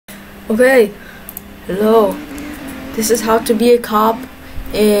Okay, hello. This is how to be a cop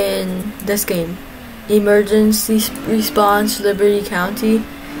in this game. Emergency response, Liberty County.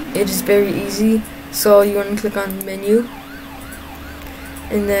 It is very easy. So you want to click on menu,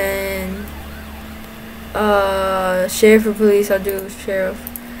 and then sheriff or police. I'll do sheriff,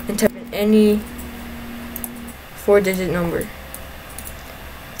 and type in any 4-digit number.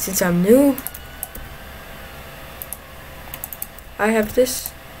 Since I'm new, I have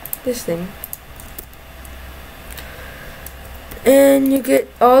this thing, and you get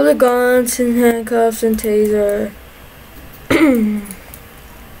all the guns and handcuffs and taser.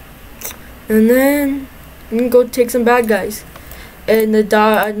 And then you can go take some bad guys. And the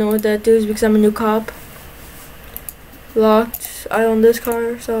dot, I know what that does because I'm a new cop. Locked, I own this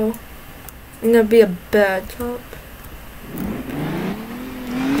car, so I'm gonna be a bad cop.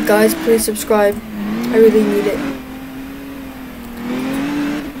 Guys, please subscribe. I really need it.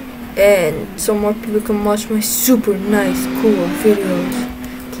 And so more people can watch my super nice, cool videos.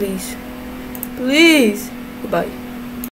 Please. Please. Goodbye.